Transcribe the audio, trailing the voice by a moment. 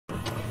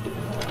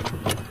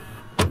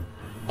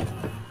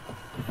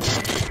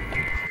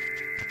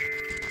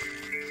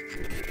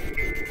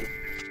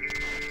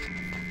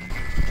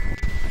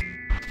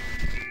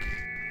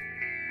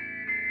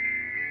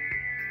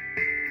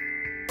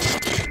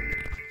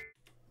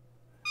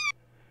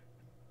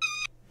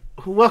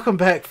Welcome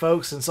back,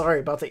 folks, and sorry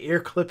about the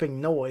ear-clipping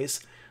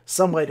noise.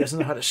 Somebody doesn't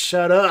know how to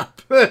shut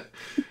up.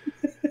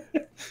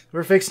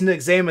 We're fixing to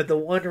examine the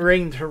one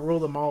ring to rule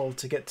them all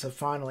to get to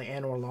finally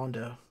Anor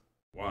Londo.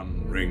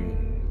 One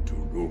ring to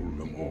rule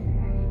them all.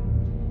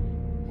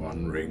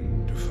 One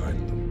ring to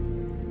find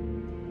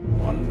them.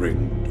 One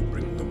ring to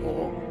bring them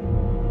all.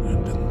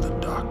 And in the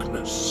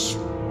darkness,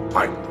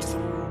 find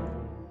them.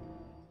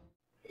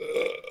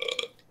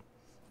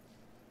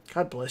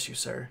 God bless you,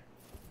 sir.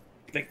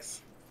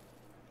 Thanks.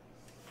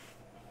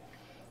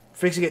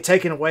 Fixing to get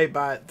taken away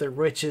by the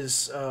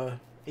witch's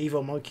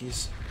evil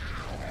monkeys.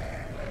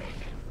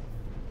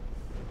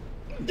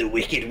 The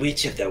Wicked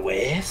Witch of the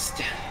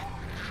West?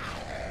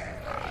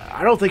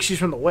 I don't think she's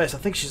from the west. I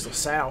think she's the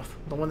south.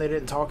 The one they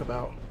didn't talk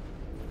about.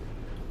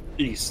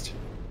 East.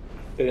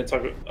 They didn't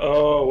talk about...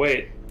 Oh,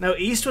 wait. No,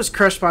 east was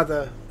crushed by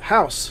the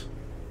house.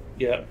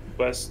 Yeah,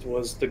 west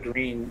was the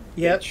green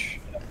Yep. witch.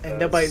 And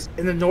nobody...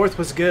 And the north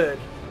was good.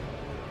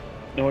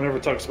 No one ever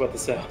talks about the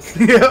south.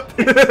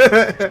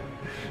 Yep.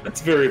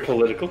 That's very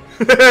political.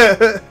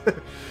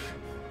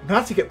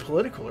 Not to get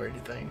political or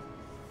anything.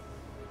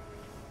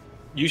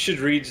 You should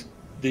read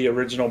the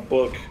original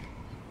book.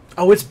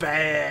 Oh, it's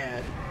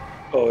bad.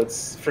 Oh,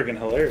 it's friggin'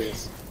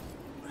 hilarious.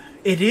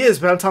 It is,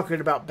 but I'm talking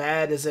about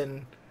bad as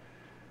in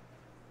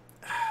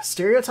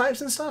stereotypes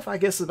and stuff, I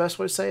guess is the best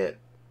way to say it,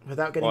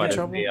 without getting in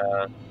trouble.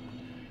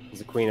 Does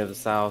the Queen of the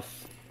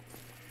South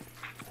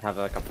have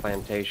like a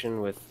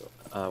plantation with,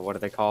 what are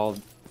they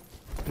called?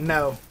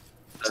 No.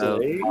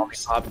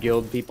 Top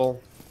guild people?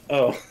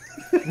 Oh.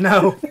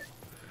 No.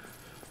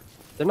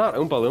 They're not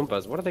Oompa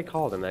Loompas. What are they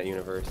called in that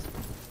universe?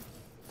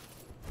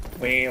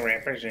 We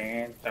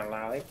represent the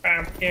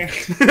lollipop here.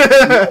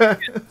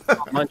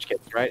 Munchkins,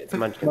 right? It's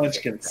Munchkins.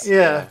 Munchkins.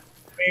 Yeah.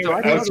 So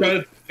I was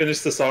trying to finish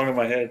the song in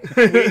my head.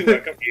 We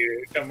welcome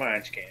you to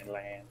Munchkin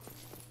Land.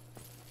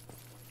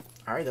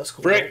 Alright, that's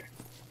cool. Frick!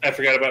 I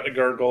forgot about the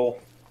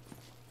gargoyle.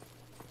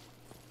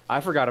 I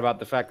forgot about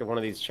the fact that one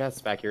of these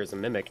chests back here is a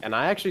mimic, and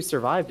I actually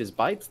survived his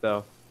bites,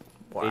 though.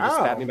 Wow. He just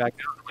spat me back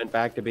out and went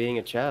back to being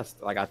a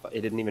chest. Like, I thought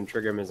it didn't even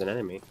trigger him as an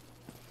enemy.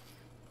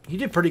 You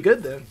did pretty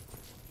good then.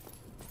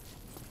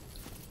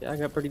 Yeah, I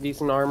got pretty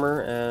decent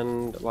armor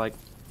and, like,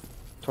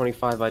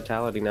 25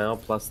 vitality now,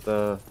 plus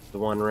the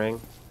one ring.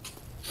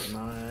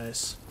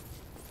 Nice.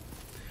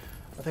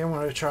 I think I'm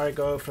going to try to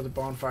go for the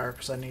bonfire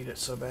because I need it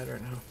so bad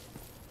right now.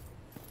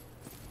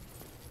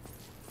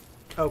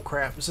 Oh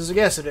crap. This is a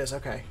guess it is.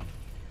 Okay.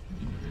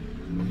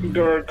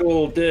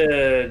 Gargoyle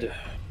dead.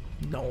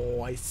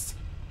 Nice.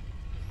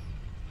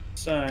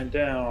 Sign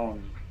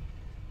down.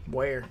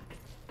 Where?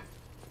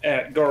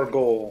 At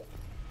Gargoyle.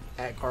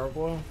 At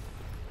Gargoyle?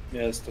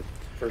 Yeah, that's the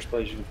first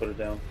place you can put it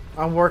down.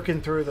 I'm working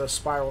through the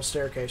spiral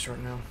staircase right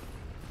now.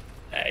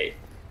 Hey.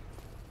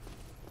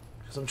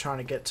 Because I'm trying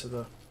to get to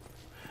the...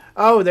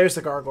 Oh, there's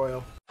the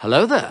gargoyle.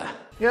 Hello there.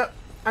 Yep.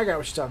 I got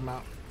what you're talking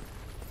about.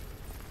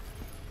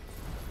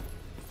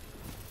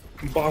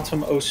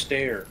 Bottom O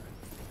stair.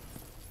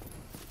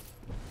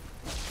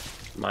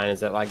 Mine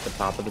is at, like, the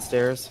top of the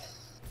stairs.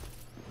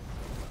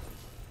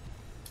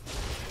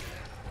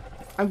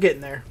 I'm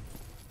getting there.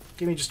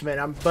 Give me just a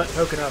minute. I'm butt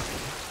poking up.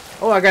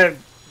 Oh, I got a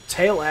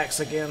tail axe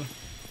again.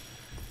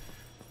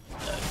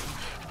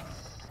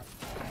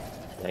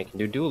 Now you can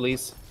do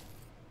dualies.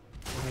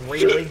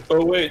 Really?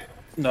 Oh wait,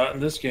 not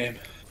in this game.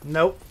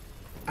 Nope.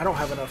 I don't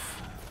have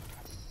enough.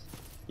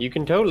 You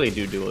can totally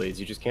do dualies,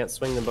 you just can't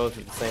swing them both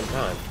at the same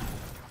time.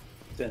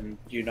 Then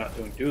you're not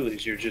doing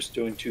dualies, you're just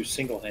doing two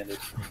single-handed.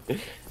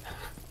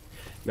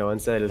 No one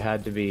said it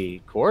had to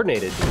be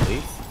coordinated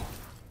dualies.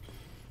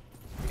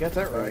 You got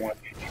that right.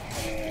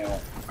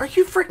 Are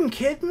you freaking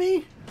kidding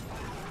me?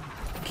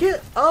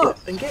 Get up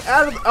and get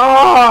out of the...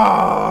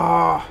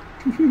 Oh!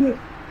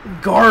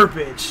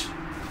 Garbage.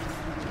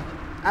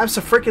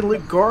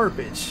 Abso-freaking-lute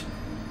garbage.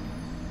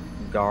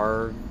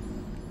 Garbage.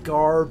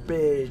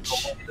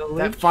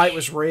 That fight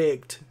was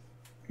rigged.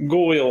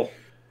 Goyle.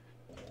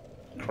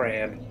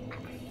 Crab.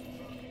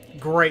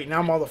 Great, now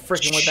I'm all the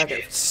freaking way back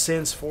at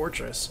Sin's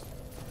Fortress.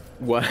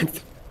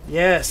 What?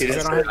 Yes, He 'cause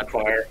didn't I don't sit have...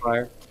 at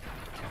fire.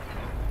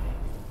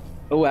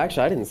 Oh,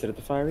 actually, I didn't sit at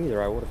the fire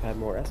either. I would have had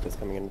more Estus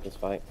coming into this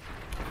fight.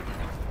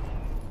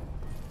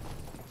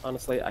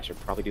 Honestly, I should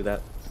probably do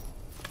that.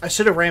 I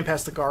should have ran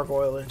past the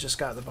gargoyle and just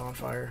got the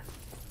bonfire.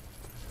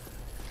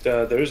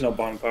 There is no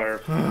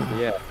bonfire.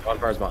 Yeah,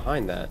 bonfire's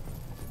behind that.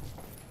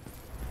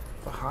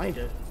 Behind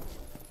it?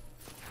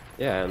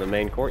 Yeah, in the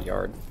main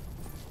courtyard.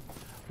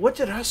 What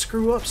did I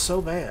screw up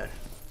so bad?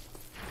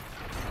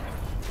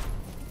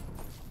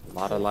 A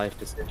lot of life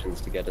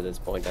decisions to get to this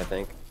point, I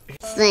think.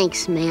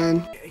 Thanks,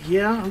 man.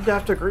 Yeah, I'm gonna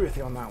have to agree with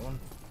you on that one.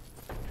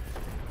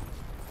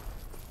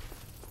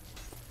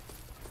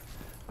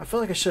 I feel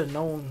like I should have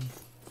known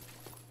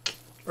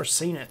or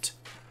seen it.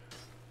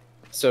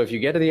 So if you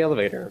get to the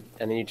elevator,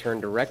 and then you turn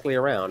directly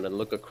around and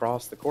look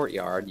across the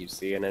courtyard, you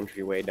see an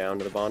entryway down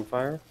to the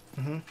bonfire.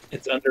 Mm-hmm.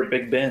 It's under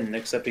Big Ben,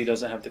 except he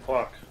doesn't have the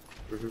clock.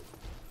 Mm-hmm.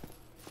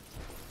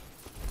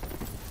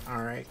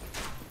 Alright.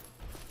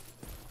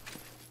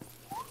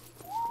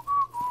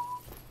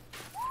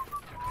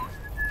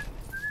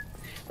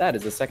 That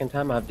is the second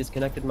time I've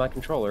disconnected my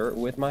controller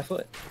with my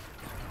foot.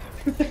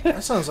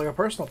 That sounds like a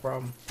personal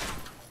problem.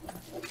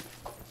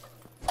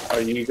 Are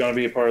you going to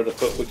be a part of the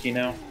Foot Wiki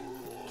now?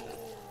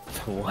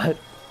 What?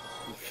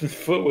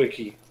 Foot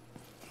Wiki.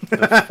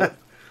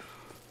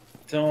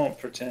 Don't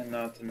pretend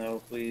not to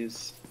know,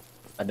 please.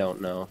 I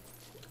don't know.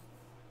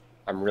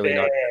 I'm really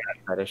not into that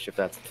fetish, if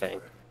that's a thing.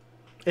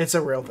 It's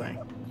a real thing.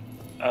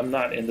 I'm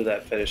not into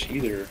that fetish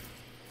either.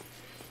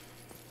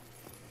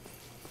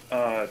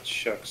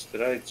 Shucks.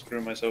 Did I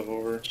screw myself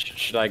over?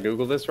 Should I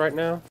Google this right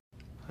now?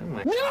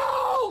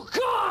 No,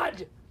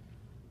 God!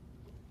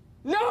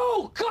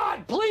 No,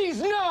 God,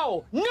 please,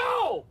 no!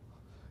 No!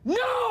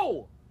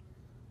 No!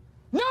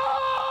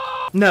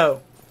 No!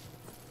 No.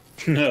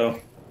 No.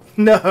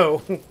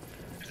 No.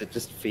 Is it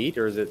just feet,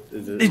 or is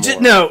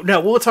it? No,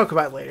 we'll talk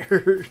about it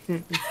later.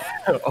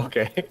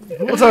 Okay.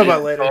 We'll talk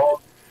about it later. I'm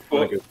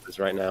gonna Google this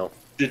right now.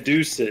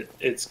 Deduce it.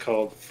 It's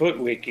called Foot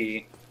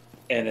Wiki,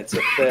 and it's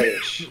a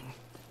fetish.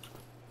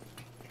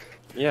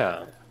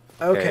 Yeah.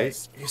 Okay,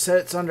 you said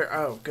it's under...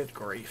 Oh, good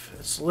grief.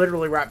 It's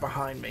literally right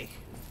behind me.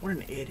 What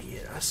an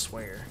idiot, I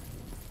swear.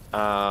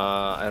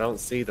 I don't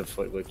see the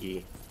Foot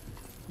Wiki.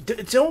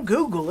 Don't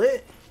Google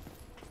it.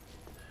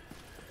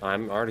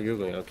 I'm already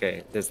Googling.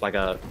 Okay. There's like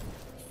a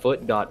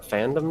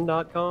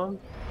foot.fandom.com?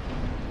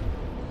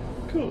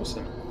 Cool. So.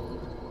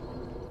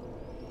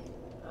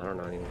 I don't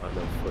know anything about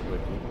no Foot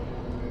Wiki.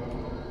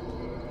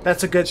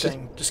 That's a good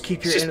thing. Just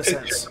keep your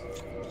innocence.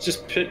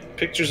 Just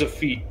pictures of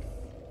feet.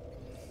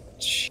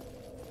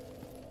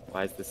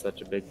 Why is this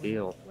such a big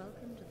deal?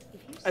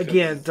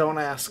 Again, don't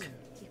ask.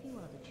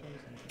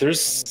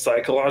 There's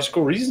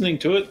psychological reasoning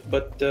to it,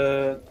 but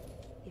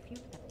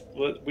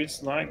we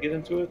just not get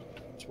into it.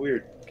 It's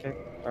weird. Okay.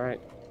 All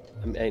right.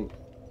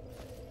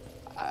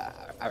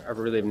 I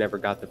really have never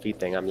got the feet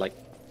thing. I'm like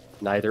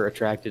neither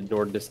attracted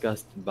nor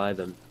disgusted by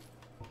them.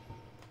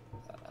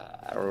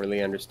 I don't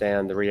really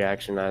understand the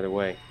reaction either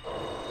way.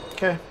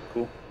 Okay.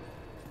 Cool.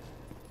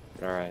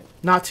 All right.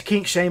 Not to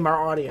kink shame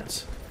our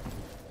audience.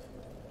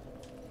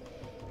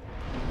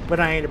 But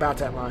I ain't about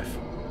that life.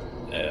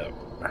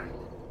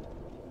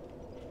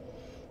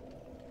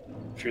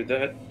 If you're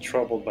that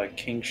troubled by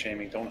kink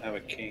shaming, don't have a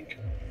kink.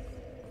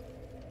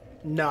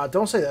 No,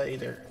 don't say that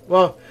either.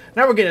 Well,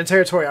 now we're getting into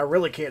territory I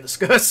really can't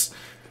discuss.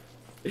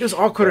 It was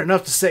awkward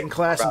enough to sit in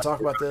class and talk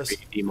about this.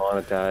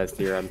 Demonetized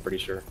here, I'm pretty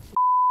sure.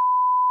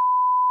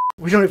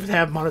 We don't even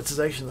have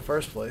monetization in the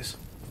first place.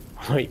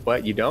 Wait,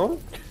 what? You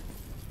don't?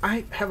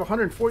 I have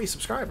 140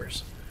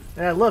 subscribers,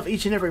 and I love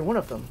each and every one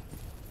of them.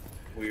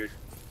 Weird.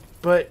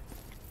 But,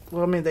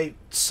 well, I mean, they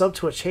subbed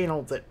to a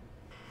channel that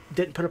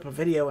didn't put up a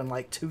video in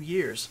like 2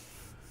 years.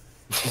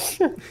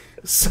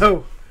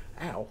 So,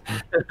 ow.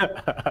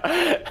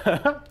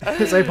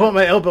 Because I put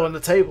my elbow on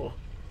the table.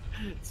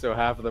 So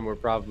half of them were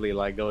probably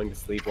like going to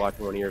sleep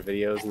watching one of your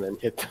videos and then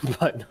hit the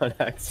button on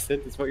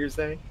accident, is what you're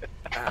saying?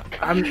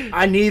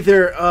 I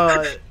neither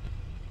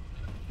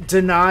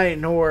deny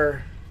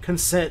nor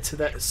consent to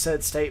that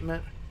said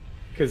statement.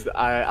 Because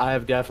I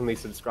have definitely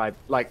subscribed.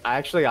 Like,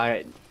 I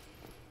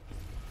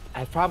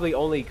probably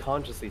only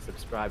consciously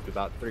subscribed to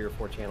about 3 or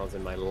 4 channels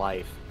in my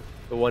life.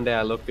 But one day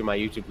I looked through my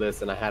YouTube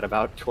list and I had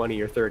about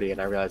 20 or 30, and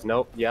I realized,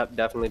 nope, yep,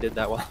 definitely did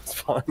that while I was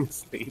falling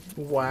asleep.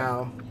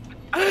 Wow.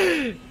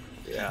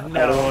 Yeah. I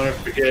don't want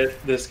to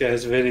forget this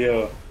guy's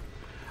video.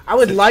 I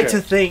would like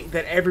to think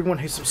that everyone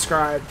who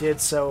subscribed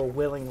did so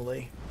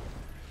willingly.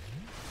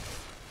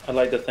 I'd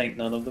like to think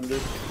none of them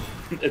did.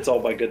 It's all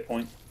by good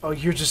point. Oh,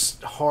 you're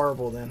just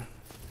horrible then.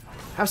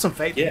 Have some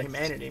faith Yes. in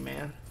humanity,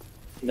 man.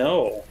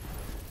 No.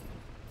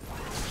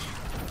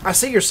 I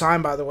see your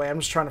sign, by the way. I'm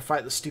just trying to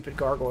fight the stupid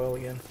gargoyle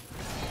again.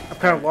 I've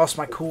kind of lost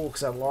my cool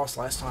because I lost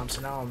last time, so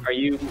now I'm... Are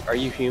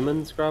you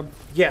human, Scrub?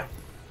 Yeah.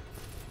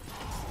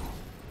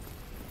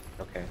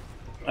 Okay.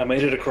 I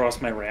made it across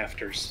my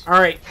rafters.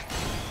 Alright.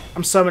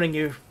 I'm summoning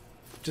you.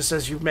 Just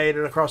as you made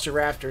it across your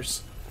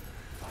rafters.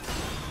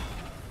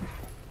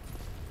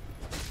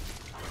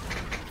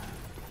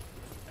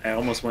 I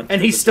almost went. And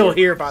through he's the still door.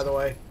 here, by the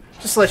way.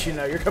 Just to let you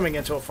know, you're coming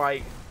into a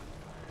fight.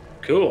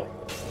 Cool.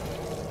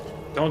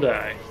 Don't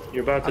die.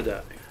 You're about to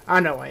die.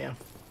 I know I am.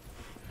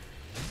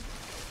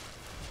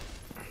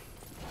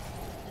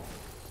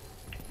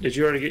 Did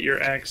you already get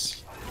your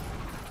axe?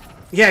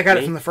 Yeah, I got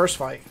it from the first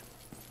fight.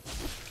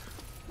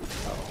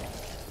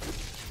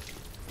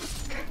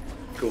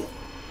 Cool.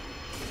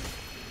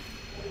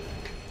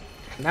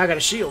 Now I got a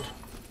shield.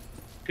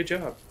 Good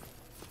job.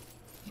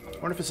 I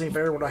wonder if it's any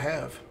better than what I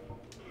have.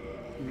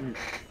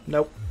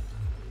 Nope.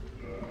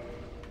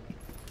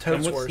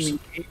 Toad's And what's worse.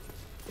 the-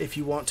 If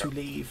you want to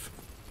leave.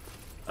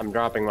 I'm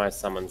dropping my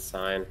summon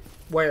sign.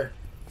 Where?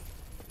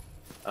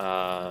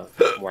 Right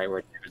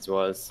where David's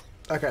was.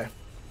 Okay.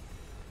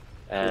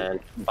 And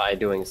by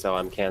doing so,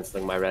 I'm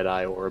canceling my red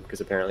eye orb because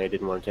apparently I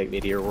didn't want to take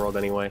me to your world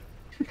anyway.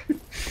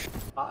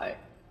 Hi.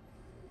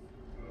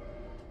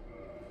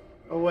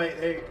 Oh, wait,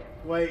 hey,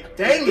 wait.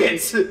 Dang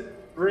it!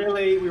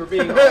 Really? We were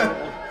being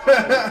horrible.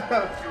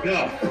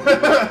 No.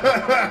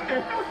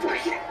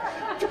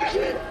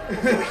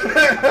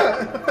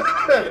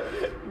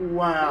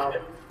 Wow.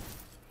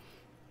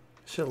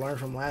 Should have learned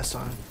from last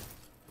time.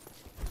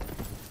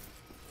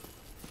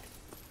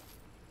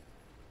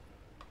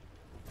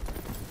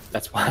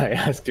 That's why I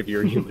asked if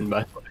you're human,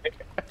 by the way.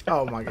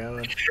 Oh my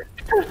god.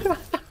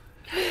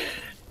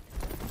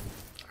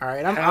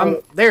 Alright, I'm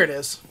there it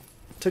is.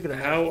 Took it a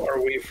minute. How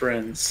are we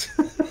friends?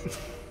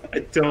 I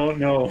don't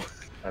know.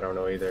 I don't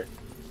know either.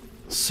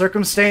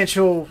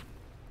 Circumstantial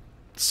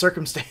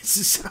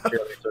circumstances.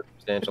 Purely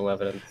circumstantial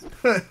evidence.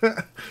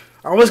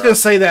 I was gonna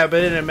say that,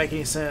 but it didn't make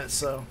any sense,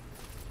 so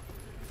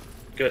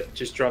Good.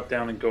 Just drop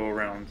down and go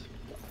around.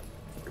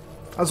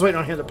 I was waiting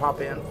on him to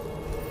pop in.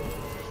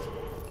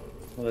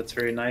 Well, that's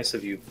very nice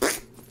of you.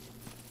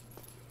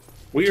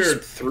 We are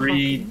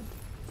three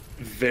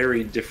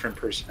very different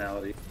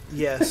personalities.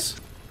 Yes.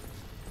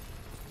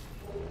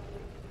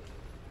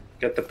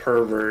 Got the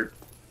pervert,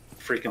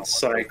 freaking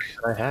psych.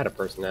 I had a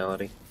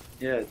personality.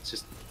 Yeah, it's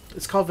just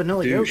It's called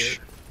vanilla douche.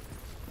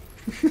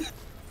 yogurt.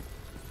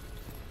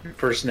 Your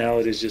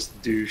personality is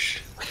just douche.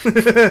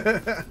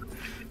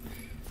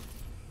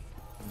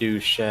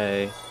 Douche.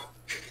 Oh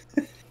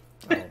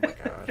my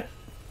god.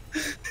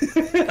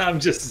 I'm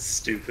just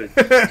stupid.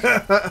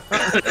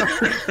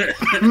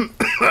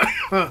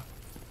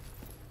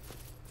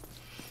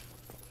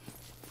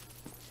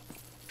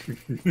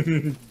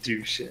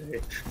 Douche.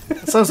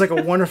 That sounds like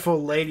a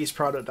wonderful ladies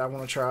product I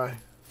want to try.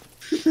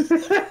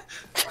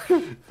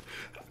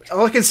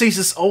 All I can see is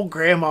this old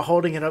grandma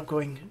holding it up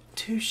going,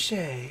 touche.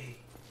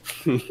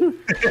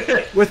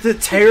 With the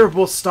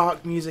terrible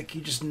stock music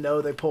you just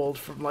know they pulled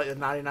from like the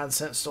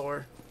 99-cent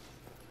store.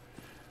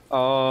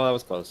 Oh, that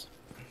was close.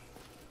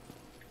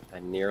 I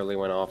nearly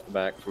went off the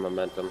back from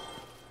momentum.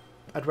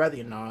 I'd rather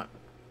you not.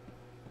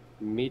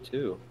 Me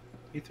too.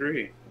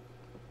 Me3.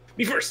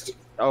 Me first.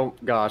 Oh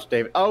gosh,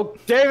 David. Oh,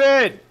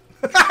 David!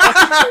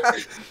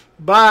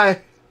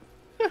 Bye.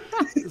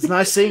 It's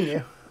nice seeing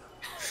you.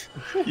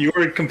 You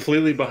were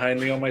completely behind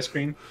me on my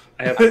screen.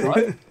 I have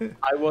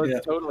I was Yeah.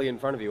 totally in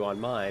front of you on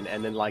mine,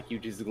 and then like you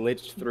just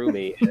glitched through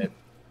me and it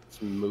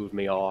just moved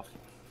me off.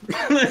 You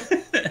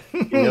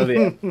know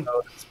the episode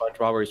of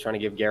SpongeBob where he's trying to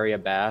give Gary a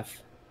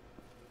bath,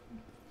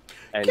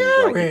 and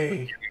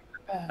Gary!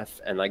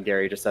 and like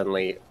Gary just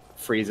suddenly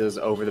freezes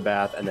over the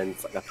bath and then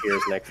like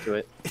appears next to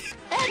it.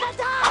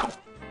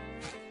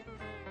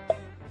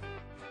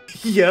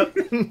 Yep.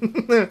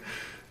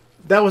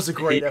 That was a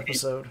great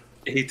episode.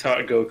 He taught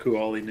Goku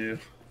all he knew.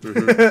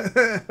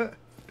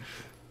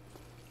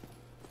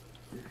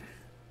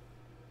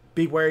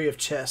 Be wary of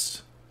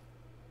chest.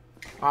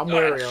 I'm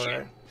wary, shit.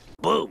 alright.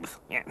 Boobs.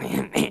 Are you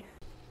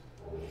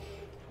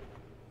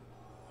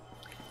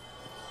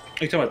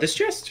talking about this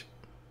chest?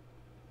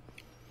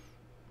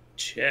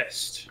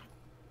 Chest.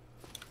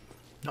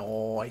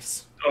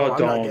 Nice. Oh, I'm not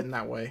don't. getting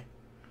that way.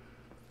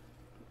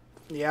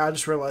 Yeah, I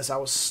just realized I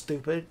was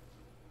stupid.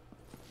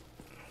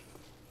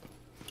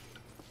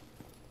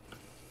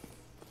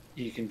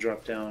 You can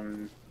drop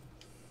down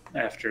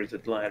after the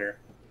ladder.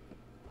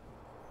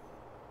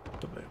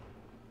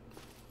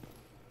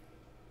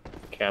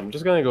 Okay, I'm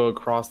just gonna go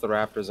across the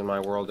rafters in my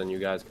world, and you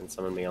guys can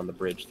summon me on the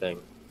bridge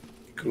thing.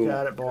 Cool.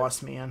 Got it,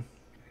 boss man.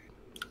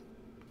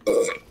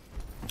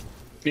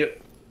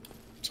 Yep.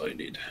 That's all you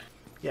need.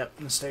 Yep,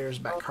 and the stairs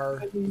back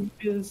her. You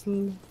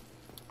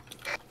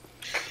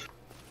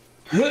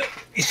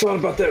thought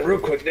about that real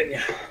quick,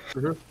 didn't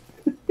you?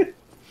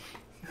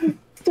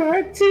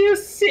 Start to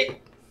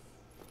sit.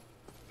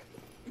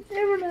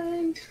 Never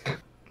mind.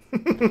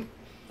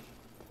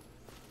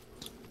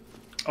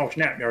 Oh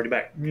snap! You're already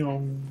back.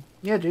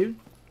 Yeah, dude.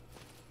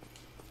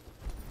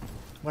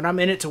 When I'm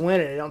in it to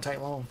win it, it don't take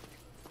long.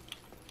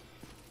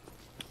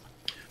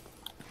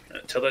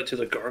 Tell that to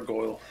the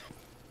gargoyle.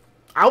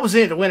 I was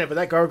in it to win it, but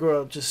that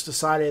gargoyle just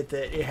decided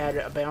that it had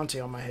a bounty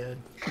on my head.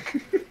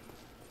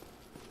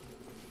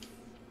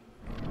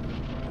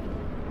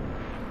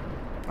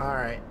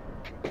 Alright.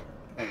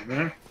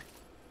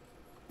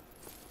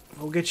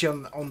 We'll get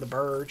you on the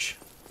verge.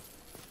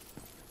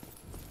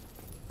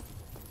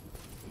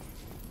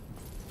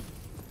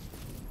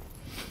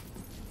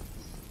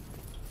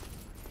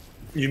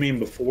 You mean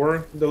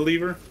before the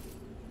lever?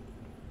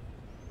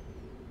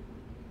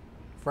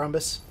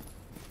 Frumbus.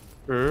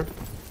 Hmm?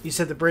 You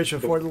said the bridge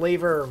before the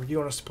lever, or you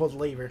want us to pull the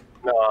lever?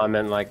 No, I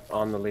meant like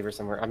on the lever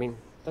somewhere. I mean,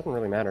 it doesn't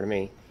really matter to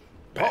me.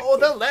 Pull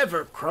the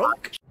lever,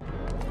 Croak!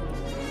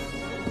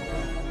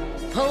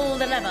 Pull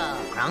the lever,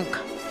 Crunk.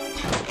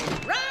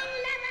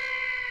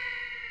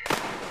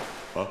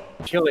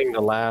 Killing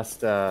the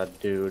last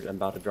dude, I'm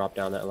about to drop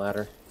down that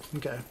ladder.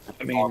 Okay.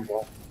 I mean,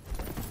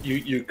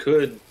 you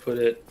could put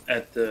it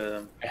at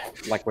the.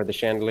 Like where the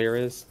chandelier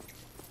is.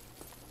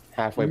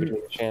 Halfway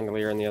between the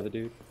chandelier and the other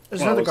dude.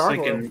 There's Well, I another was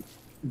gargoyle. thinking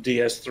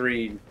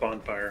DS3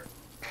 bonfire.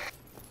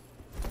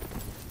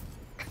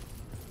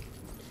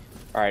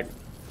 Alright.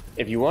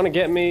 If you want to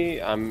get me,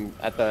 I'm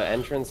at the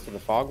entrance to the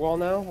fog wall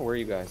now. Where are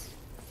you guys?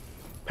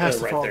 Past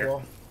the right fog there.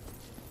 wall.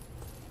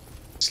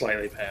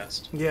 Slightly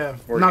past. Yeah,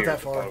 We're not here that at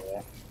the far. fog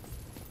wall.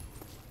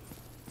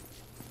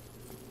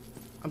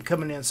 I'm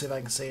coming in, see if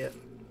I can see it.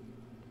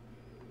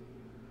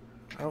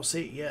 I don't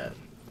see it yet.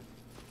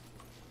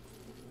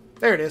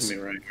 There it is. Let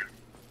me right here.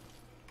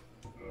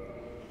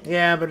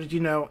 Yeah, but you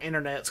know,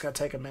 internet's got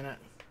to take a minute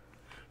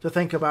to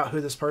think about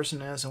who this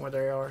person is and where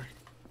they are.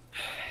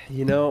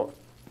 You know,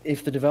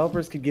 if the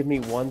developers could give me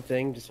one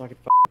thing just so I could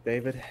f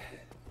David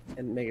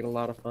and make it a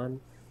lot of fun.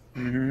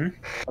 Mm-hmm.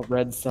 A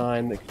red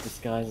sign that could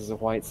disguise as a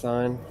white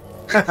sign.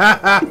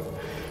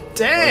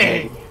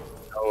 Dang!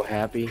 So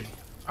happy.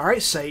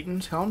 Alright, Satan,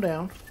 calm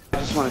down. I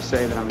just want to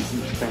say that I'm a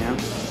huge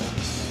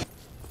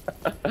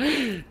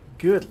fan.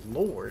 Good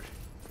lord.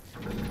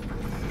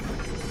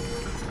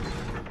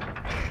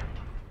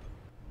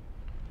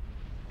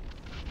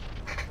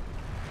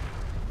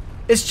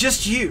 It's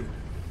just you.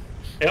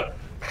 Yep.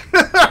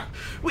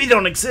 We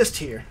don't exist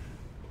here.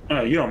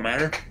 Oh, you don't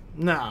matter.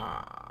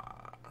 Nah.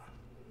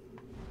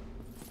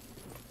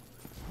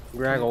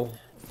 Graggle.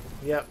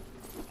 Yep.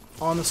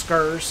 On the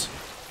skurs.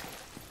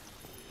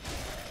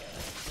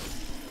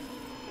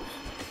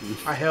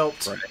 I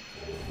helped. Right.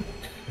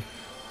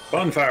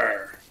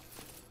 Bonfire.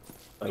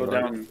 Go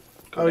down.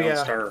 Go Oh, down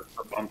yeah. star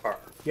for bonfire.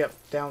 Yep,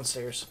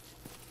 downstairs.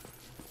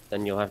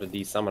 Then you'll have to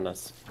desummon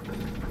us.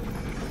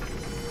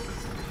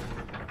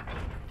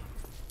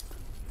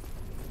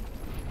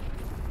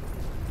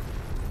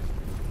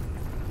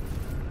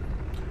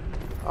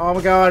 Oh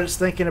my god, it's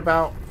thinking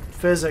about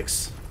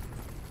physics.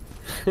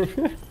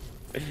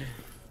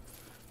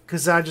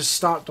 Because I just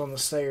stopped on the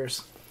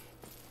stairs.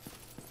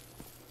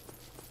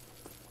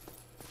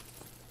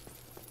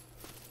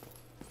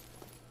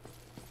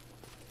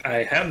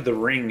 I have the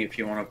ring if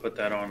you want to put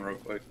that on real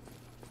quick.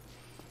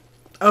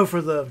 Oh,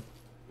 for the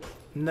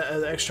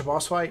extra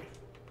boss fight?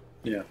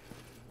 Yeah.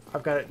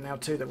 I've got it now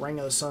too, the Ring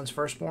of the Sun's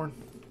Firstborn.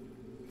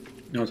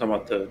 No, I'm talking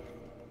about the...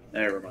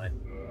 Never mind.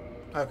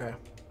 Okay.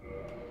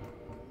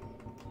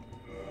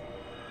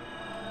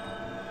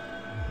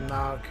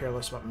 Nah, I don't care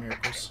less about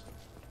miracles.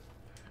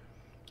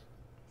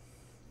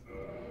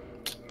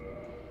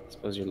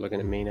 Suppose you're looking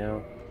at me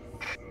now.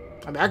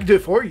 I mean, I can do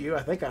it for you.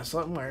 I think I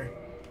somewhere.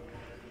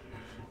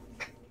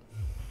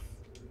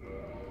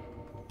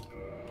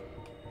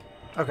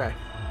 Okay.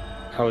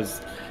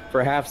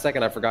 For a half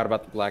second, I forgot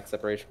about the black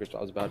separation crystal.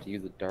 I was about to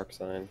use the dark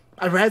sign.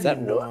 I'd rather that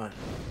you work? not.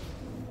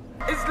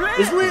 It's lit!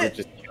 It's Does lit! it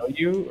just kill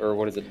you, or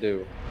what does it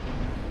do?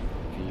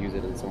 If you use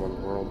it in someone's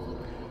world.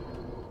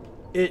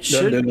 It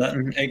Doesn't do should.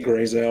 nothing. It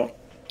grays out.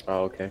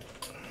 Oh, okay.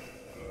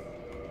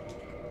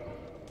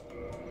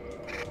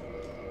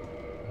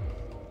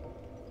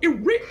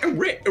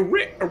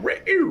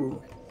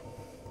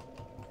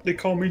 They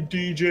call me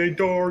DJ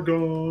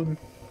Dargon.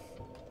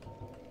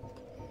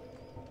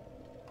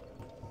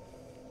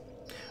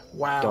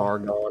 Wow.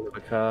 Dargon of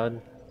a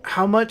cod.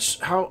 How much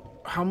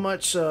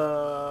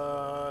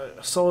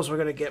souls we're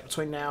gonna get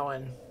between now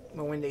and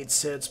when we need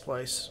Sid's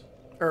place?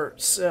 Or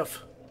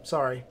Sif,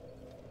 sorry.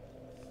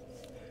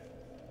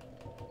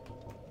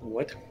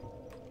 What?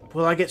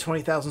 Will I get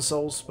 20,000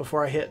 souls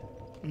before I hit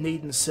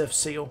Need and Sif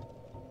seal?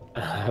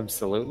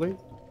 Absolutely.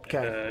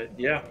 Okay.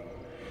 Yeah.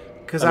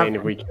 Because I mean,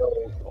 if we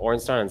kill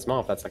Ornstein and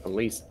Smough, that's like at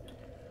least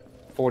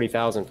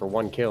 40,000 for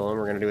one kill, and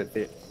we're gonna do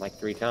it like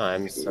 3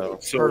 times. So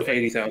So Perfect.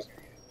 80,000.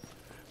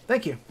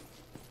 Thank you.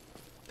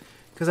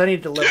 Because I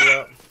need to level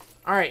up.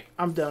 Alright,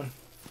 I'm done.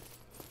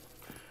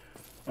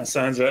 My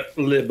son's at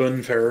Le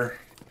Bonfire.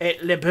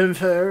 Et le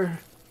bonfire.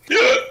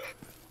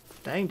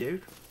 Dang,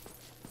 dude.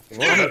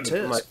 Well, I have to put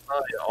tits. my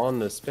sign on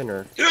the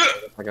spinner.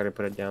 I gotta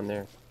put it down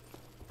there.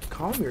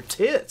 Calm your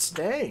tits.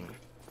 Dang.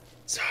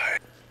 Sorry.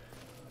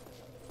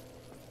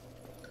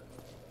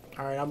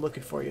 Alright, I'm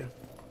looking for you.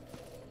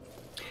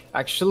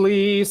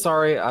 Actually,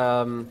 sorry.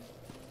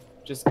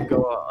 Just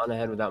go on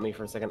ahead without me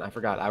for a second. I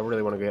forgot. I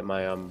really want to get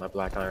my my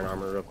black iron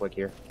armor real quick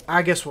here.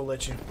 I guess we'll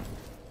let you.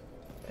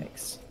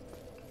 Thanks.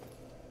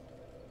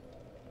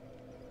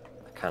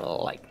 I kind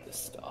of like this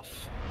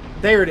stuff.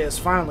 There it is.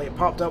 Finally, it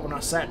popped up when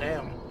I sat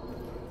down.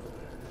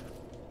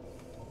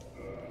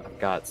 I've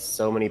got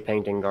so many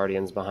painting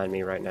guardians behind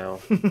me right now.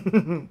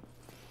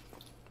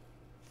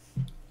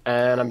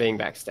 And I'm being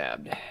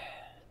backstabbed.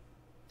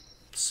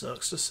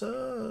 Sucks to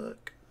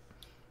suck.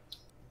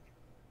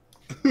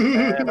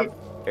 And I'm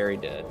very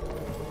dead.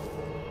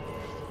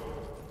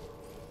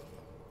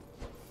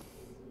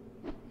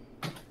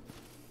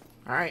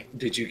 Alright.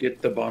 Did you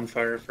get the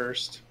bonfire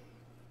first?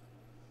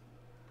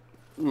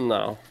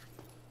 No.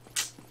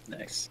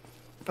 Nice.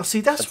 Oh,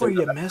 see, that's where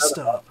you messed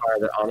up. Fire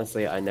that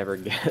honestly I never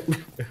get.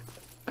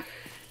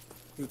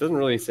 It doesn't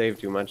really save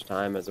too much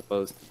time as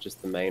opposed to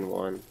just the main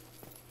one.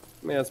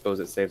 I mean, I suppose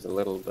it saves a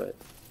little, but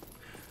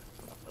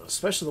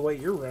Especially the way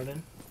you're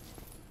running.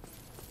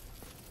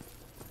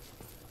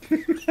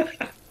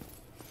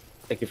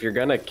 like if you're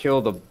gonna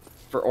kill the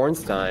for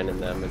Ornstein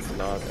and them, it's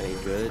not any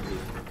good.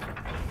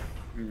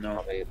 No.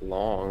 Not very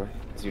long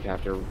because you'd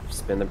have to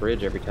spin the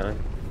bridge every time.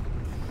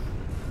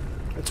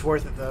 It's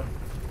worth it, though.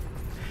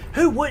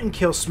 Who wouldn't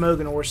kill Smough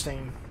and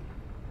Orstein?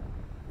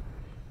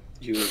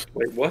 You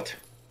wait. What?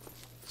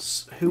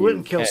 Who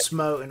wouldn't kill can't.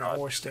 Smough and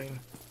Orstein?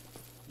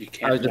 You I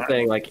can't. was just not-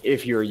 saying, like,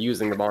 if you were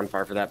using the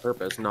bonfire for that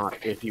purpose, not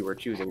if you were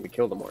choosing to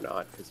kill them or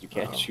not, because you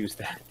can't choose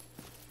that.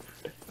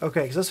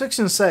 Okay, because I was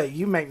fixing to say,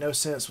 you make no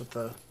sense with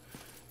the...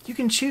 You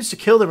can choose to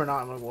kill them or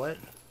not. I'm like, what?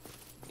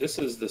 This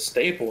is the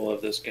staple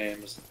of this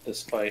game, is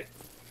this fight.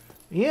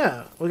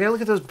 Yeah, we gotta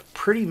look at those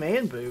pretty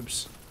man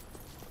boobs.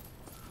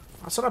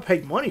 That's what I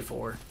paid money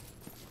for.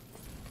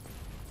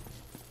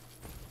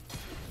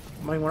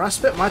 I mean, when I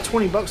spent my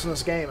 $20 on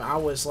this game, I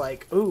was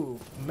like,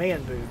 ooh,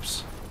 man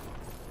boobs.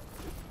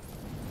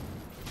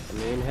 I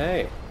mean,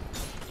 hey.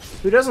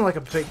 Who doesn't like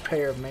a big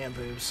pair of man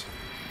boobs?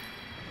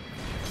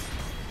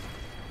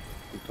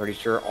 I'm pretty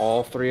sure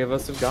all three of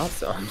us have got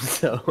some,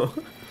 so...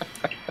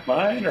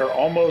 Mine are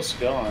almost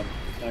gone,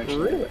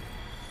 actually. Really?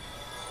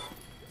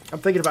 I'm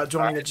thinking about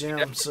joining the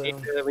gym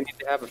soon. We need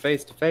to have a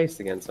face-to-face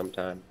again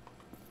sometime.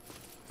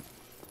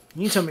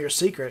 You can tell me your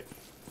secret.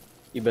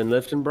 You been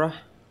lifting, bruh?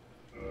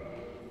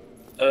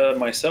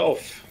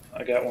 Myself,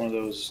 I got one of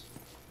those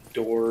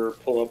door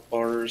pull-up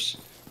bars,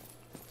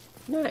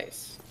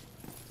 Nice.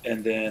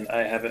 and then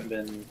I haven't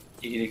been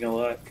eating a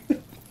lot.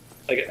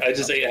 Like, I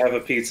just ate half a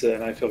pizza,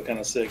 and I feel kind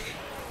of sick.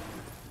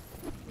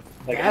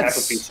 Like, half a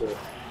That's- pizza.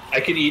 I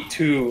could eat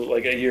 2,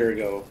 like, a year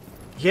ago,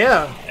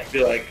 Yeah. and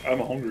feel like I'm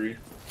hungry.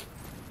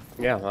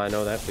 Yeah, I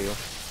know that feel.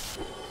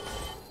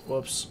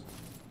 Whoops.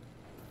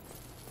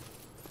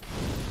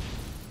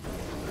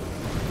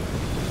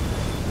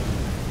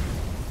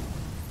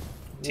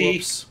 T.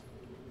 Whoops.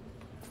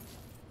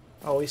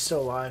 Oh, he's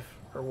still alive.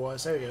 Or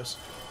was. There he goes.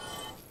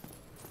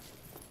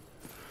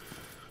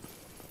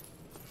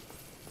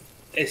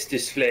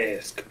 Estes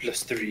flask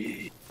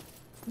 +3.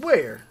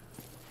 Where?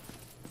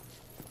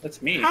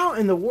 That's me. How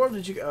in the world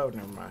did you... Oh,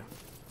 never mind.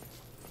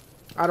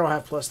 I don't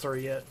have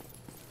 +3 yet.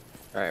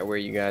 Alright, where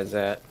you guys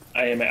at?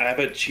 I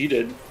haven't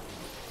cheated.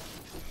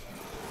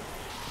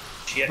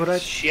 Shit,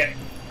 But shit.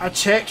 I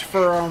checked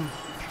for,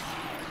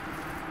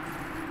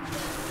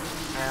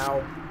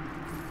 Ow.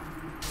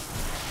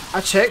 I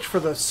checked for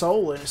the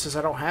soul and it says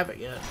I don't have it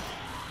yet.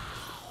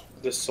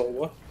 The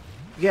soul?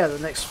 Yeah, the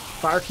next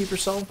Firekeeper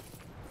soul.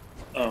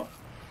 Oh.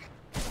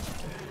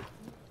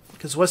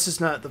 Because what's his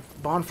nut? The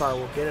bonfire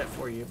will get it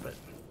for you, but...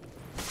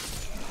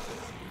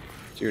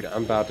 Dude,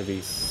 I'm about to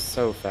be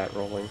so fat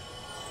rolling.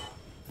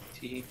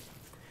 T.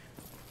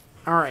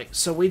 Alright,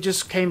 so we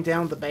just came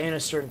down the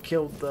banister and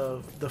killed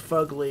the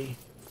fugly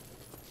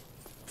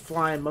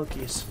flying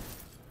monkeys.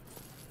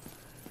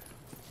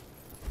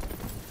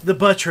 The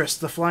buttress,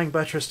 the flying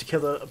buttress to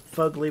kill the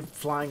fugly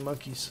flying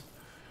monkeys.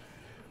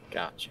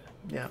 Gotcha.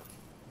 Yeah.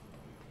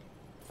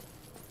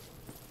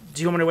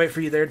 Do you want me to wait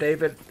for you there,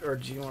 David, or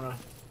do you want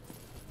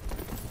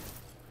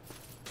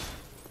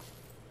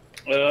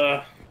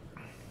to...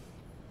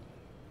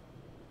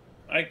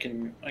 I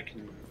can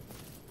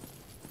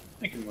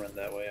run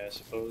that way, I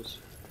suppose.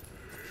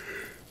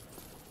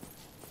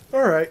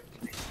 Alright.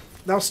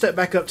 I'll step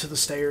back up to the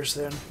stairs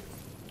then,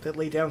 that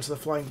lead down to the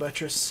flying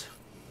buttress.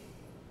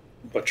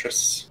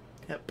 Buttress.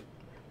 Yep.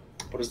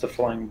 What is the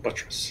flying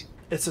buttress?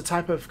 It's a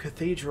type of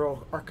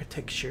cathedral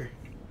architecture.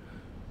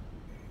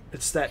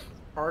 It's that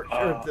arch,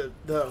 or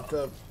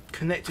the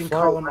connecting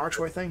column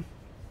archway thing.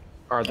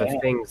 Are the Oh.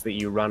 things that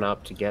you run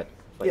up to get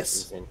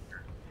places Yes. in.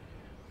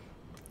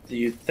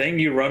 The thing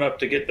you run up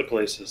to get the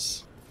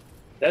places.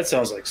 That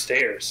sounds like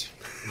stairs.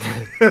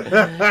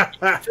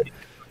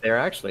 They're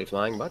actually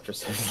flying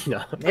buttresses.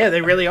 No. Yeah,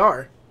 they really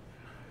are.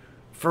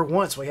 For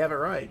once, we have it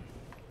right.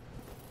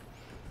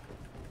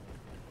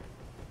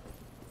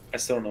 I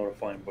still don't know what a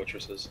flying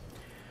buttress is.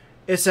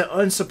 It's an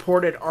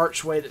unsupported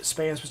archway that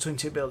spans between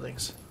two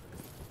buildings.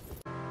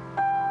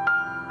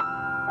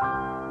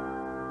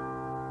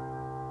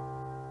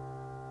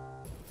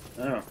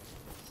 Oh.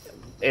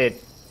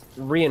 It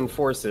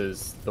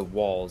reinforces the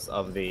walls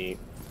of the...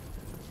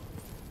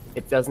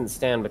 It doesn't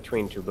stand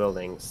between two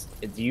buildings.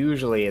 It's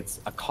usually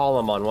a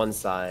column on one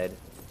side,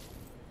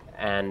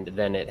 and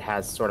then it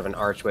has sort of an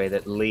archway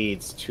that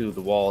leads to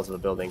the walls of the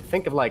building.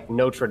 Think of like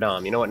Notre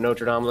Dame. You know what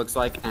Notre Dame looks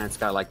like? And it's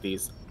got like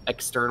these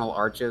external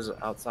arches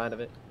outside of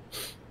it.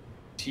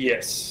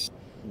 Yes.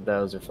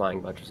 Those are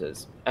flying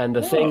buttresses. And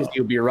the things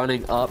you'll be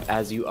running up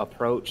as you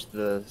approach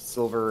the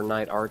Silver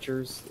Knight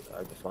archers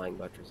are the flying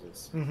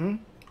buttresses. Mm-hmm.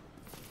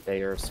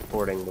 They are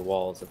supporting the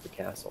walls of the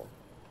castle.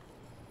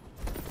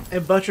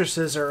 And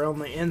buttresses are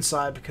only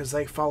inside because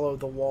they follow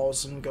the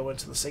walls and go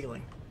into the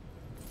ceiling.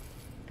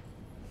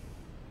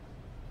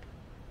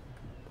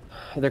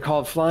 They're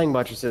called flying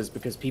buttresses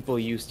because people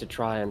used to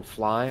try and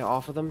fly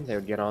off of them. They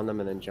would get on them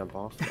and then jump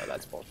off. No,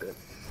 that's bullshit.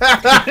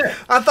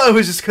 I thought it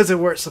was just because they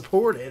weren't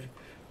supported.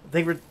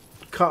 They were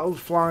called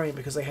flying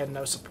because they had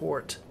no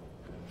support.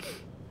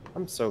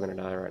 I'm so gonna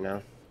die right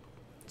now.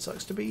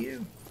 Sucks to be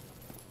you.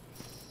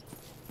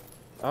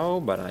 Oh,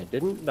 but I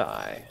didn't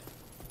die.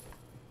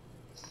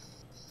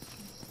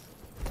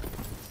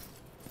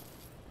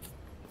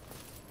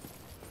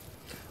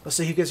 Let's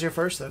see who gets here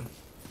first, then.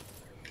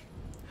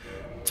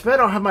 Too bad I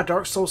don't have my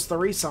Dark Souls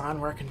 3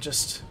 sign where I can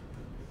just...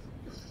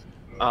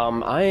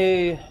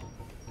 I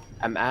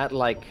am at,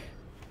 like,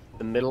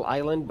 the middle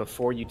island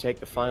before you take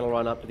the final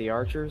run up to the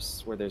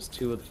archers, where there's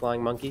two of the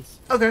flying monkeys.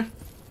 Okay.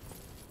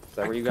 Is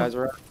that where you guys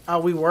are at? Oh,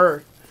 we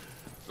were.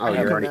 Oh, I you're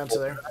gotta come already down to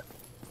there.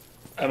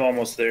 I'm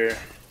almost there.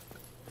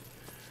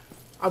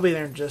 I'll be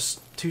there in just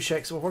 2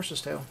 shakes of a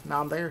horse's tail.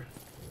 Now I'm there.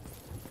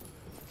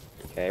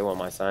 Okay, well,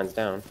 my sign's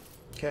down.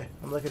 Okay,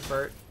 I'm looking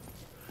for it.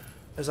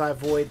 As I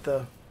avoid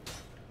the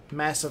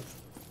massive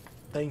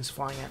things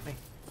flying at me.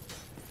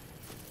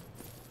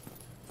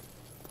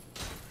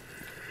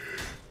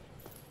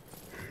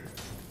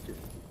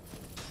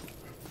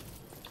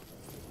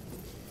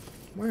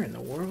 Where in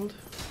the world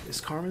is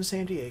Carmen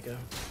Sandiego?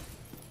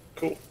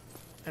 Cool.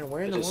 And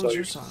where in I the just world saw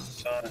is your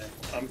sign? sign.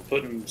 I'm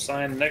putting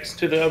sign next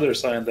to the other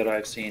sign that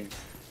I've seen.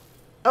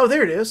 Oh,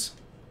 there it is.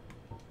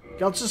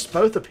 Y'all just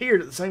both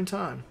appeared at the same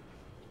time.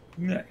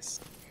 Nice.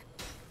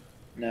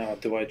 Now,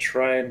 do I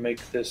try and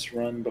make this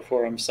run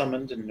before I'm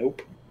summoned?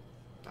 Nope.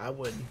 I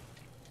wouldn't.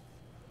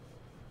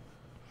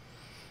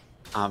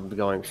 I'm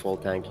going full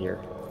tank here.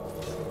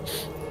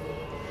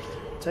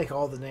 Take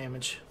all the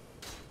damage.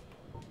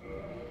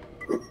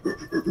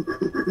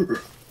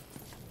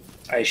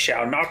 I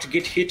shall not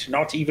get hit,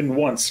 not even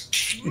once.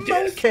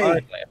 Death.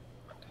 Okay.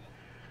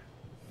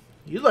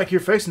 You like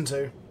you're fixing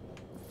to.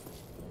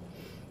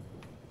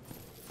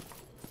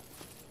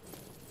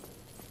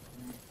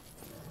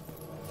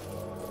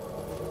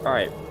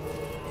 Alright,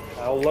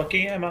 How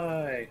lucky am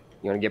I?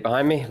 you wanna get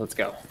behind me? Let's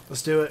go.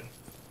 Let's do it.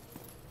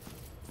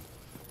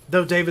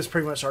 Though David's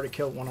pretty much already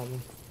killed one of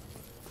them.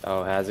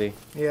 Oh, has he?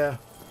 Yeah.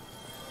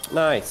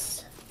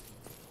 Nice.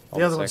 The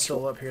other one's Homosexual.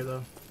 still up here,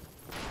 though.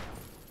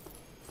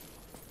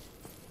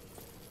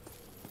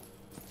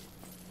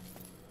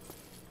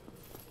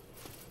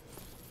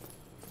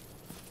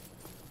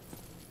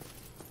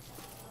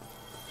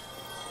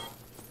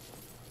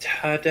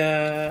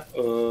 Ta-da!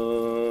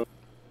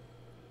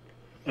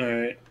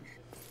 Alright,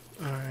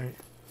 Alright.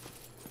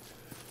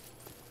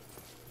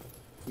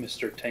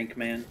 Mr. Tank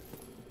Man.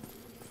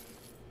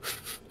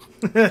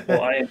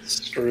 Well, I am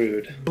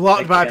screwed.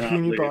 Blocked I by cannot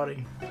puny leave.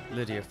 body.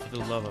 Lydia, for the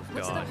love of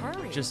What's the God,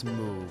 hurry? just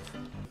move.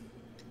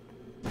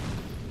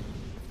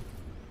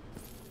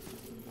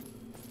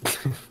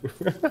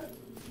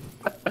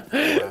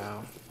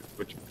 Wow.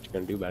 What you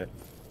gonna do about it?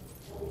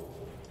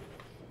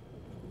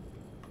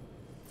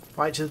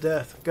 Fight to the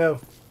death. Go.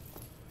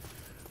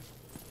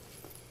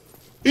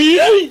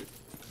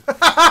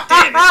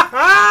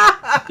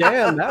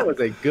 Damn, that was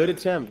a good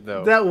attempt,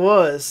 though. That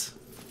was.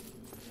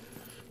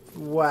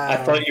 Wow. I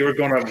thought you were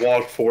going to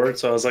walk forward,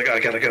 so I was like, I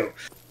gotta go.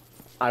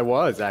 I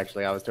was,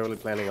 actually. I was totally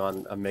planning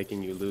on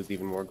making you lose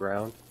even more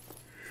ground.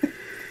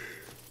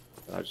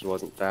 I just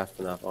wasn't fast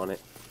enough on it.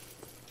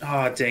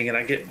 Oh, dang it.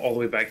 I get all the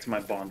way back to my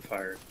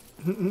bonfire.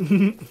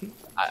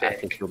 I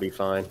think you'll be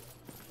fine.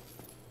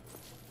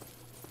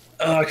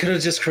 Oh, I could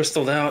have just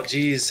crystalled out.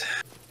 Jeez.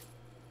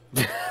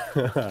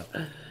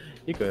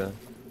 You could.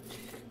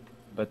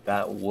 But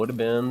that would have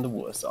been the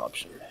worst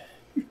option.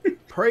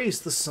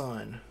 Praise the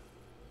sun.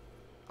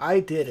 I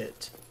did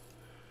it.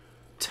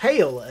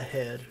 Tail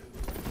ahead.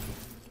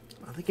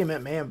 I think he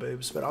meant man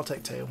boobs, but I'll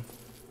take tail.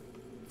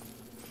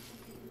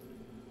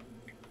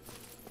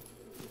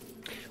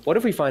 What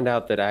if we find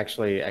out that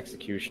actually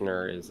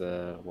Executioner is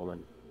a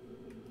woman?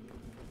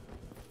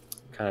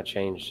 Kind of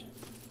changed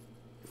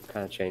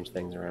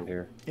things around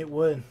here. It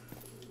would.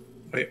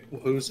 Wait,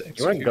 who's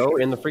You want to go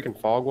in the freaking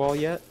fog wall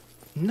yet?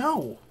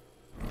 No.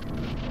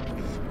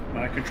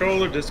 My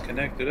controller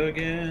disconnected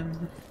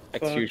again.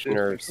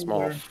 Executioner, Fuck,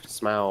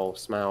 Smaug,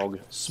 Smoog.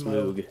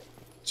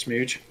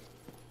 Smooge.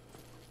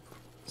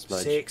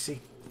 Smudge. Sexy.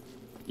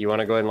 You want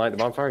to go ahead and light the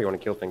bonfire, or you want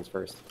to kill things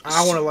first?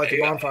 I want to light the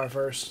Yeah. bonfire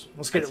first.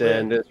 Let's get It's it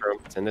in lit. this room.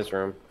 It's in this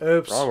room.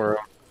 Oops. Wrong room.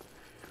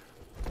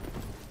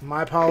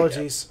 My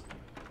apologies.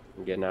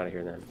 I'm getting out of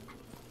here then.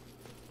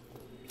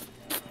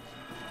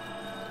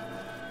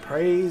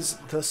 Praise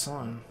the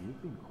sun.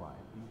 You've been quiet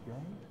these days.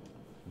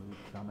 Smooth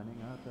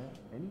summoning out there.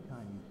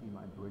 Anytime you see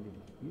my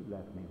brilliance, you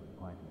left me with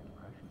quite an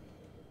impression.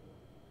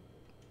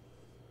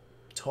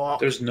 Talk.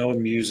 There's no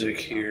music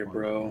here,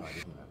 bro.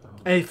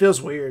 Hey, it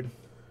feels weird.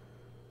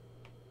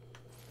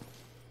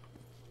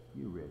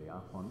 You really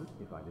are fond of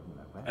if I didn't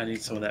know that. I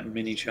need some of that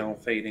mini channel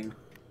fading.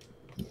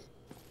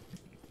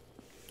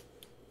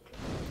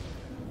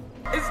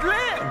 It's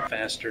lit! Come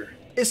faster.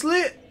 It's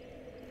lit.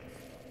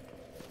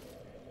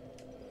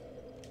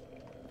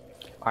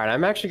 All right,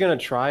 I'm actually gonna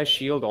try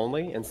shield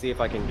only and see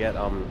if I can get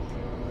the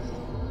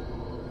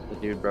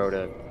dude bro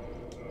to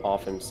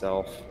off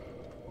himself.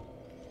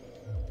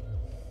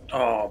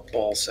 Oh,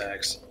 ball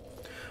sacks.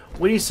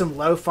 We need some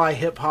lo-fi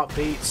hip-hop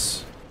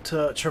beats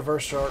to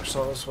traverse Dark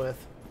Souls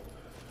with.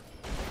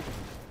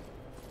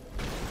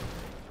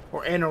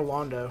 Or Anor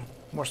Londo,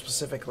 more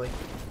specifically.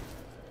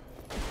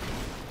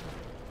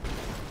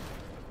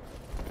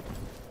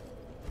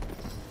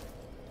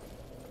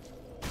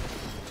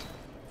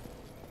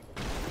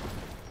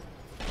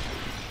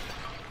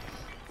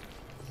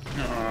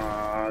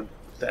 Aw,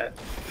 that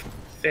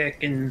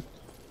fucking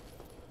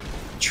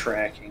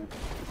tracking.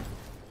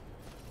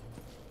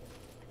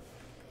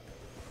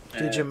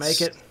 Did you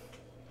make it?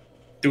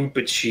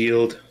 Stupid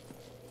shield.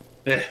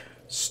 Eh,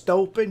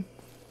 Stupid.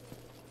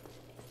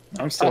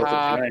 I'm still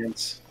at the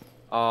giants.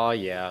 Oh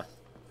yeah,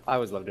 I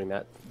always love doing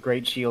that.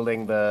 Great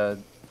shielding the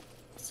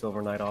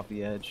Silver Knight off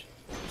the edge.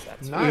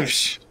 That's Nice.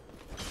 Oosh.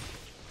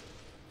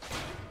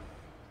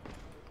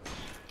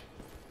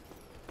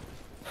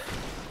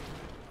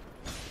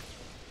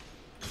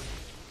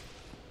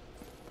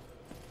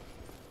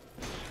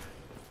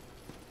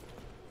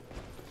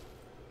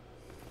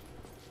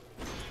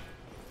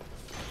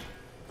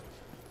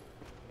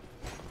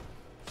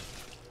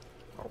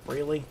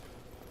 Really?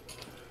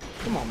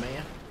 Come on,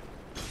 man.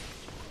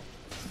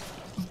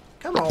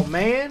 Come on,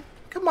 man.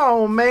 Come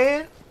on,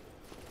 man.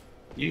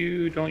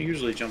 You don't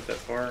usually jump that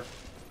far.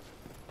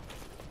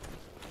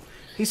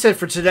 He said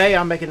for today,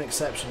 I'll make an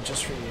exception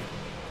just for you.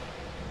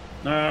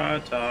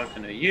 Not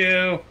talking to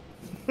you.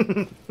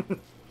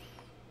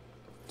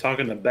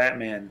 Talking to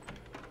Batman.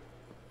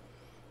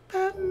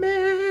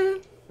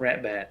 Batman.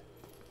 Rat Bat.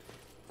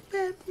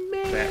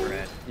 Batman. Bat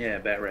Rat. Yeah,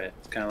 Bat Rat.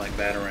 It's kind of like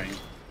Batarang.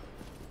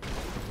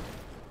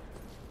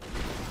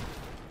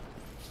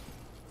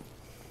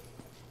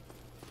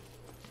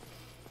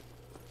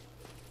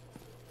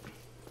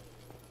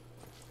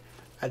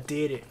 I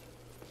did it.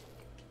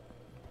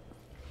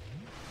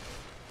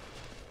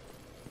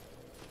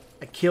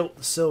 I killed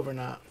the Silver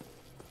Knight.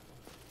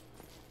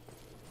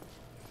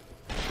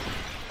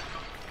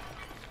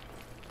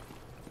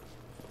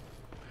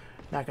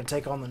 Now I can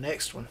take on the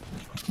next one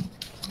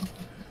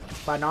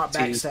by not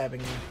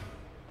backstabbing him.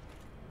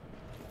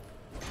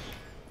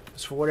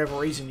 Because for whatever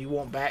reason you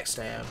won't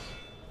backstab.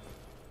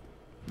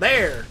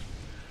 There!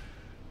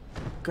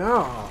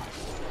 God.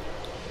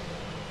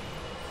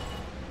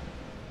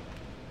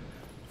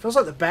 Feels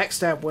like the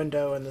backstab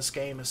window in this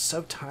game is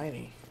so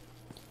tiny.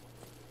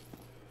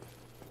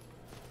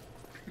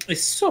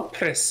 It's so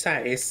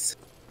precise.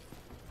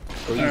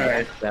 So you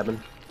Alright. backstabbing.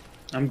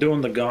 I'm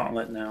doing the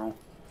gauntlet now.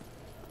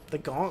 The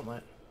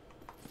gauntlet.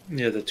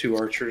 Yeah, the two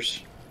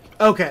archers.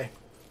 Okay.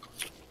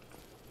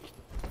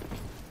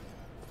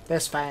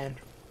 That's fine.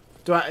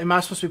 Am I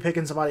supposed to be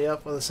picking somebody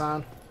up with a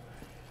sign?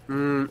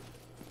 Boom,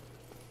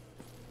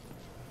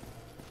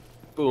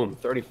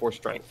 34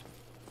 strength.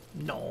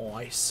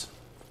 Nice.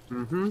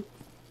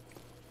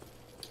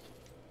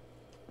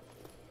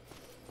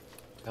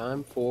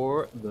 Time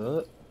for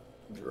the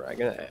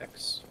Dragon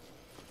Axe.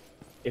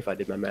 If I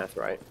did my math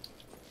right.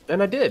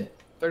 And I did.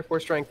 34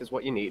 strength is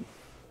what you need.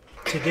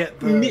 To get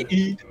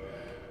the...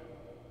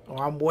 Oh,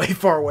 I'm way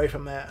far away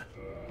from that.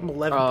 I'm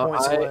 11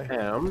 points away. I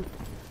am.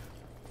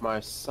 My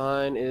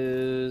sign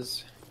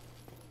is...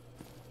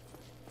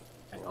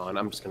 Hang on,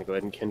 I'm just going to go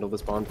ahead and kindle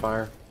this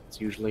bonfire. It's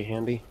usually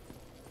handy.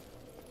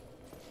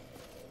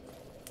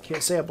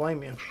 Can't say I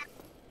blame you.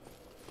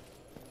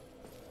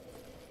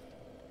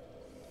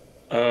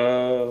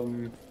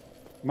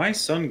 My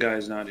son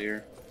guy's not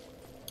here.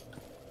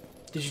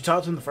 Did you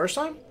talk to him the first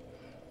time?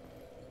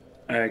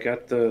 I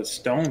got the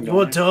stone.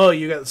 Well, duh,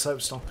 you got the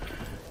soapstone.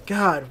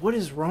 God, what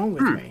is wrong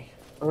with me?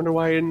 I wonder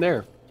why he isn't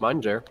there.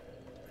 Mine's there.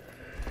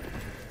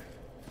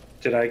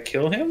 Did I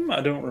kill him?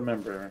 I don't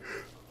remember.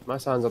 My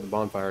sign's at the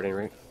bonfire at any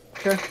rate.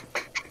 Okay.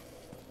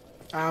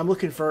 I'm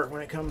looking for it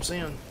when it comes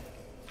in.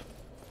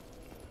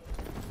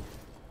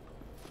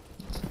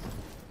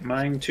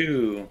 Mine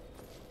too.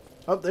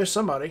 Oh, there's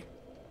somebody.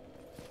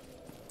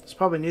 It's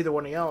probably neither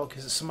one of y'all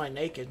because it's somebody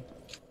naked.